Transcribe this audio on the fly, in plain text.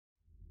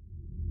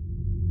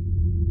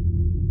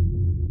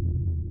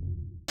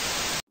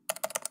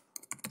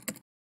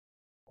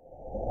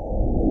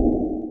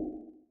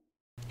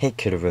Hey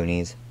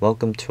kiddaroonies,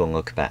 welcome to a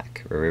look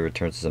back, where we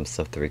return to some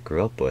stuff that we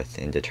grew up with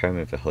and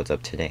determine if it holds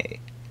up today.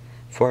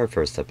 For our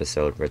first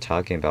episode, we're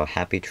talking about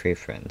Happy Tree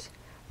Friends,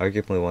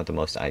 arguably one of the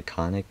most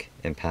iconic,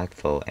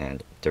 impactful,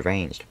 and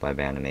deranged web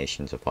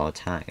animations of all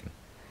time.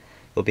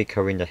 We'll be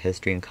covering the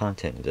history and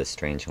content of this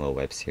strange little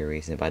web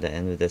series, and by the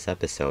end of this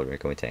episode, we're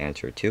going to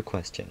answer two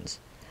questions.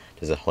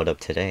 Does it hold up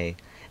today,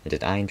 and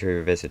did I enjoy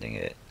revisiting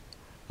it?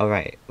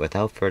 Alright,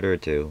 without further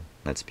ado,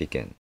 let's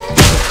begin.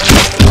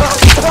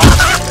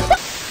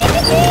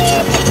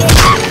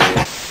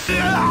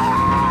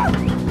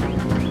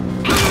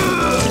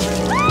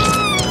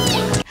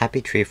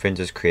 Happy Tree Friends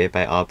was created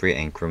by Aubrey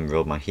Ankrum,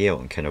 Will Mahio,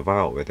 and Ken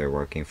Navarro, where they're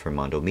working for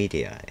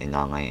Mondomedia, an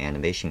online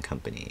animation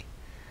company.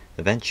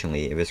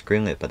 Eventually, it was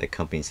greenlit by the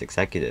company's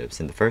executives,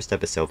 and the first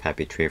episode of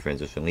Happy Tree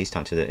Friends was released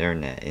onto the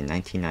internet in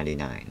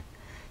 1999.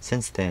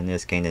 Since then, it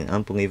has gained an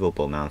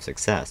unbelievable amount of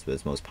success, with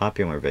its most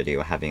popular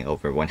video having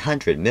over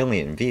 100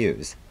 million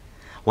views.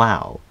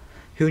 Wow!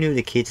 Who knew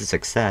the key to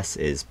success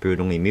is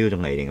brutally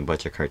mutilating a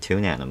bunch of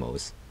cartoon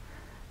animals?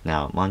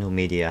 Now,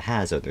 Mondomedia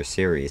has other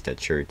series that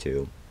sure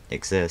to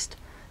exist,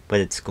 but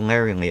it's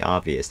glaringly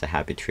obvious that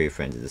Happy Tree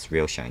Friends is its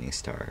real shining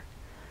star.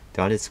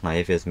 Throughout its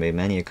life, it has made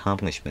many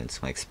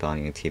accomplishments, like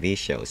spawning a TV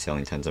show,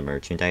 selling tons of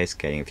merchandise,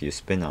 getting a few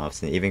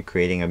spin-offs, and even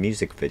creating a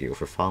music video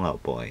for Fall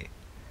Out Boy.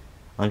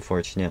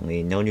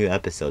 Unfortunately, no new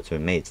episodes were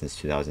made since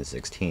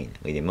 2016,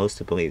 leading most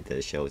to believe that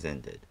the show has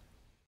ended.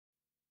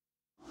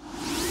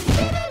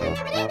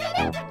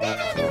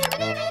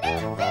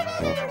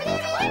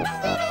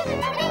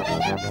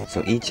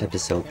 So each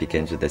episode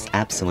begins with this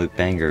absolute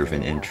banger of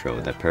an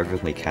intro that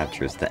perfectly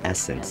captures the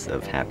essence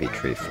of Happy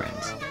Tree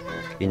Friends.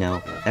 You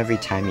know, every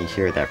time you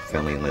hear that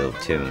friendly little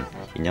tune,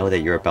 you know that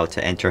you're about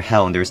to enter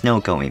hell and there's no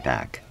going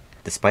back.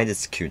 Despite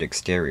its cute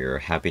exterior,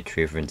 Happy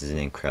Tree Friends is an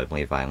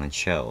incredibly violent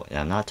show, and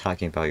I'm not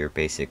talking about your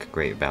basic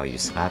great value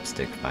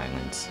slapstick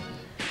violence.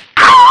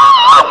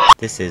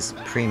 This is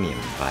premium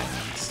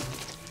violence.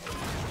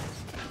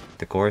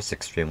 The gore is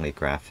extremely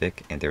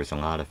graphic, and there's a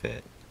lot of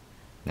it.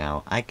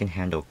 Now, I can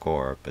handle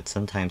gore, but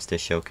sometimes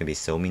this show can be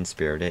so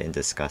mean-spirited and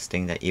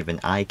disgusting that even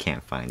I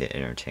can't find it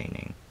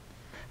entertaining.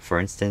 For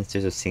instance,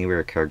 there's a scene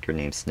where a character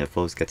named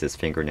Sniffles gets his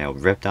fingernail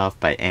ripped off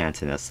by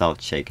ants and a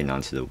salt shaken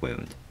onto the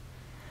wound.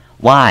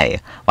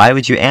 Why? Why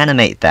would you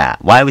animate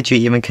that? Why would you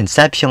even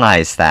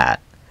conceptualize that?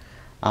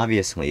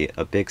 Obviously,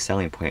 a big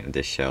selling point of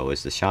this show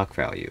is the shock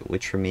value,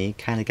 which for me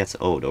kinda gets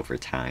old over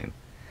time.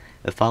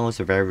 It follows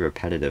a very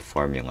repetitive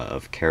formula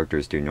of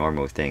characters do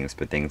normal things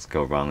but things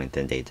go wrong and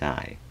then they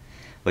die.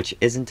 Which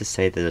isn't to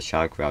say that the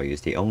shock value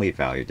is the only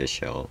value of the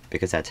show,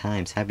 because at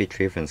times Happy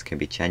Tree Friends can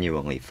be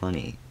genuinely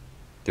funny.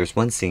 There's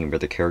one scene where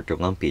the character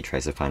Lumpy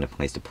tries to find a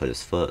place to put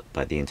his foot,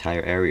 but the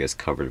entire area is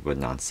covered with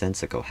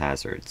nonsensical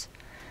hazards.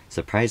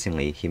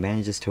 Surprisingly, he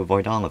manages to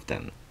avoid all of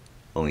them,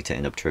 only to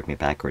end up tripping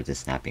backwards and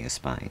snapping his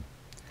spine.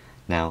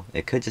 Now,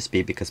 it could just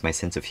be because my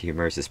sense of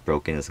humor is as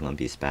broken as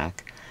Lumpy's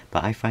back,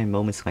 but I find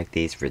moments like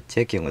these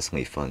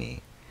ridiculously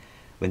funny.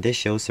 When this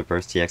show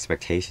subverts the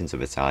expectations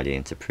of its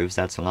audience, it proves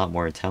that it's a lot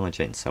more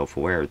intelligent and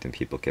self-aware than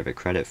people give it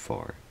credit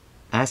for.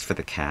 As for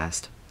the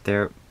cast,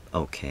 they're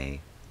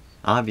okay.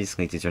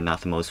 Obviously, these are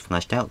not the most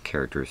fleshed out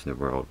characters in the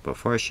world, but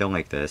for a show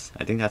like this,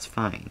 I think that's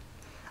fine.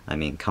 I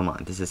mean, come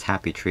on, this is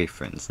Happy Tree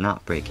Friends,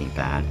 not Breaking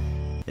Bad.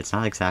 It's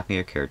not exactly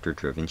a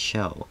character-driven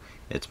show,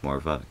 it's more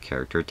of a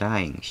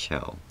character-dying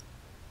show.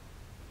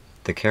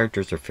 The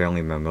characters are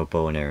fairly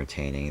memorable and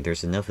entertaining,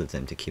 there's enough of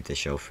them to keep the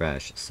show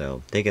fresh,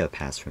 so they get a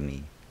pass from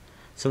me.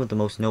 Some of the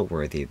most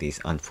noteworthy of these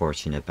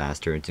unfortunate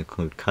bastards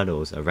include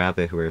Cuddles, a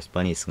rabbit who wears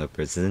bunny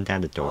slippers, isn't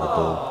that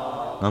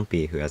adorable?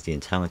 Lumpy, who has the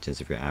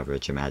intelligence of your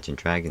average Imagine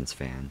Dragons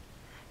fan.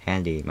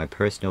 Handy, my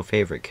personal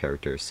favorite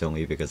character,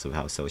 solely because of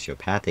how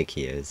sociopathic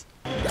he is.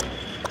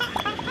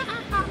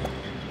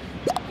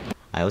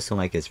 I also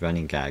like his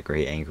running gag where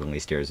he angrily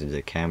stares into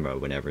the camera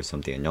whenever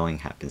something annoying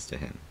happens to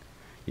him,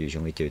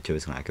 usually due to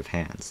his lack of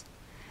hands.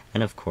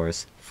 And of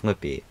course,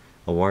 Flippy,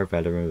 a war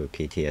veteran with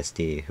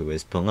PTSD who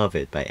is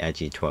beloved by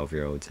edgy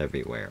 12-year-olds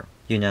everywhere.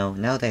 You know,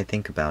 now that I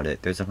think about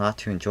it, there's a lot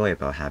to enjoy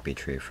about Happy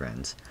Tree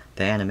Friends.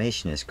 The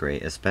animation is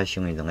great,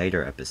 especially in the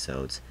later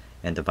episodes,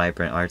 and the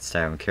vibrant art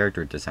style and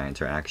character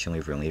designs are actually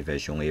really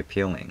visually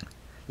appealing.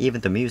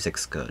 Even the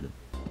music's good.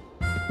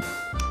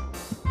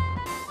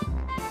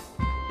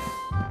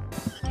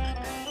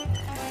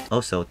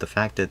 Also, the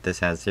fact that this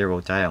has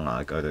zero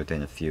dialogue other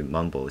than a few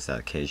mumbles that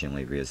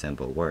occasionally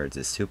resemble words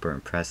is super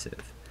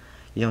impressive.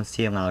 You don't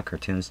see a lot of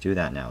cartoons do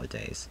that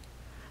nowadays.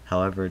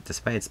 However,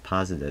 despite its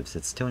positives,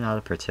 it's still not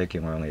a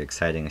particularly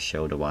exciting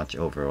show to watch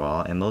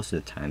overall, and most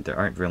of the time there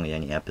aren't really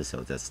any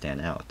episodes that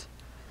stand out.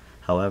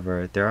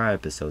 However, there are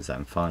episodes that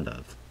I'm fond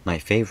of. My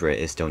favorite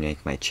is Don't Yank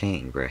My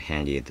Chain, where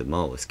Handy and the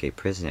Mole escape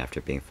prison after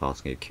being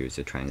falsely accused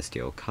of trying to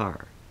steal a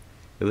car.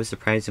 It was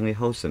surprisingly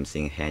wholesome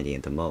seeing Handy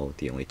and the Mole,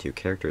 the only two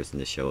characters in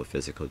the show with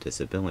physical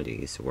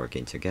disabilities,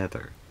 working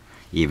together,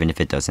 even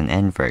if it doesn't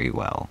end very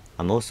well.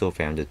 I'm also a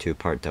fan of the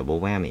two-part double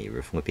whammy,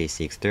 where Flippy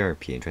seeks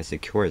therapy and tries to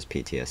cure his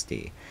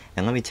PTSD.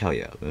 And let me tell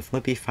you, when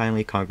Flippy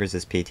finally conquers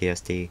his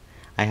PTSD,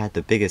 I had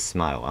the biggest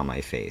smile on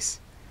my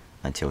face.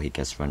 until he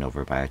gets run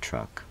over by a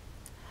truck.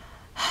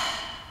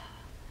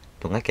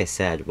 But like I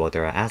said, while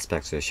there are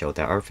aspects of the show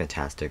that are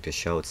fantastic, the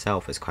show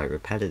itself is quite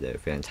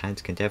repetitive, and at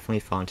times can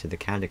definitely fall into the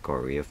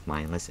category of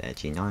mindless,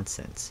 edgy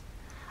nonsense.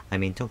 I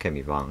mean, don't get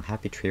me wrong,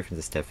 Happy Tree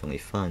Friends is definitely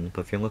fun,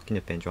 but if you're looking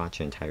to binge watch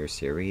an entire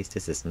series,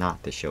 this is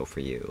not the show for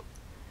you.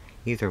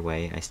 Either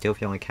way, I still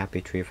feel like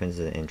Happy Tree Friends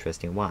is an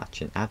interesting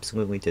watch, and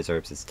absolutely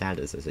deserves its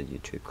status as a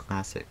YouTube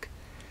classic.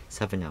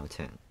 7 out of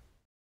 10.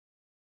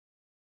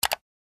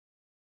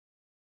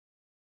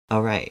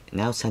 Alright,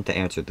 now it's time to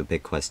answer the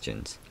big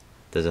questions.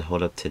 Does it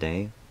hold up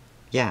today?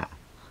 Yeah.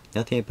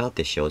 Nothing about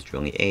this show is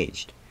really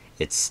aged.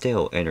 It's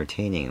still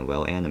entertaining and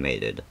well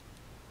animated.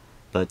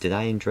 But did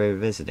I enjoy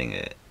revisiting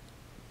it?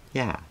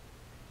 Yeah.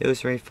 It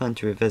was very fun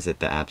to revisit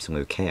the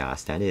absolute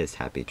chaos that is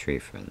Happy Tree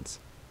Friends.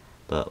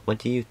 But what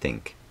do you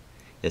think?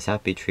 Is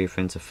Happy Tree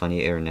Friends a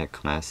funny internet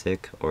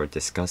classic or a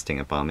disgusting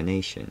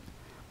abomination?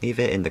 Leave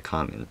it in the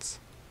comments.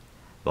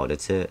 Well,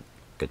 that's it.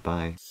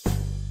 Goodbye.